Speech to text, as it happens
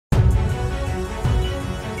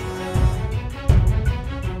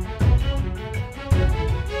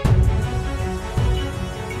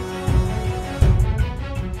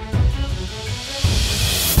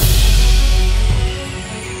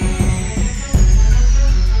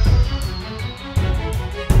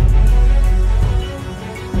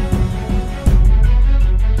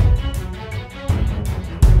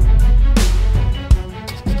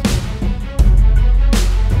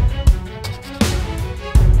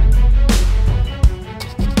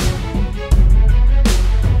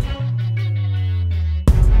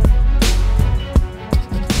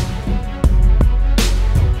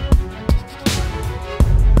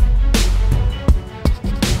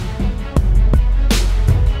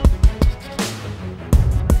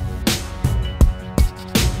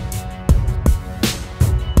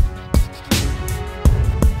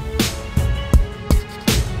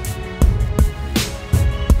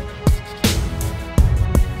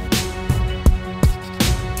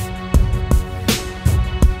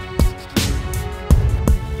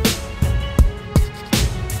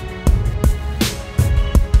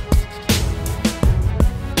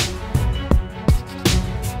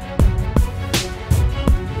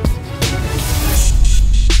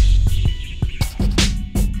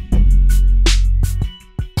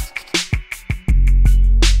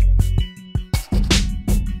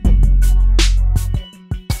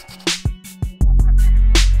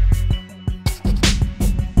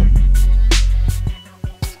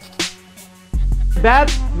बैत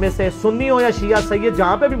में से सुन्नी हो या शिया सैयद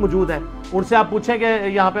जहां पे भी मौजूद हैं, उनसे आप पूछें कि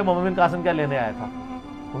यहां पे मोहम्मद बिन कासिम क्या लेने आया था,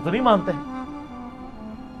 वो तो नहीं मानते हैं।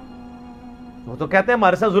 वो तो कहते हैं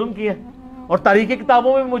हमारे साथ जुल्म किए, और तारीखी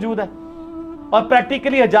किताबों में भी मौजूद है, और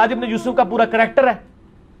प्रैक्टिकली हज्जाज इब्न यूसुफ का पूरा करैक्टर है।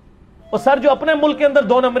 और सर जो अपने मुल्क के अंदर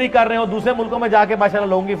 2 नंबरी कर रहे हो, दूसरे मुल्कों में जाके माशाल्लाह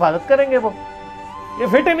लोगों की हिफाजत करेंगे, वो ये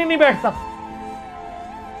फिट ही नहीं बैठता।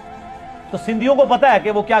 तो सिंधियों को पता है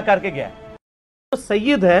कि वो क्या करके गया है। तो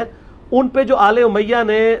सैयद है, उन पे जो आले उमैया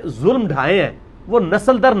ने जुल्म ढाए हैं वो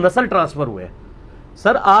नस्ल दर नस्ल ट्रांसफर हुए हैं।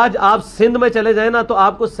 सर आज आप सिंध में चले जाए ना, तो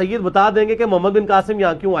आपको सैयद बता देंगे कि मोहम्मद बिन कासिम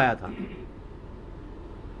यहां क्यों आया था।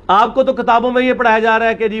 आपको तो किताबों में ये पढ़ाया जा रहा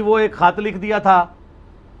है कि जी वो एक खत लिख दिया था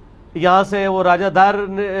यहां से, वो राजा दार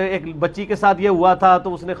ने एक बच्ची के साथ ये हुआ था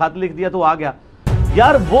तो उसने खत लिख दिया तो आ गया।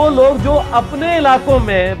 यार वो लोग जो अपने इलाकों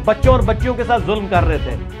में बच्चों और बच्चियों के साथ जुल्म कर रहे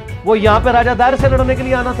थे, वो यहां पे राजा दार से लड़ने के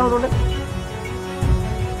लिए आना था उन्होंने।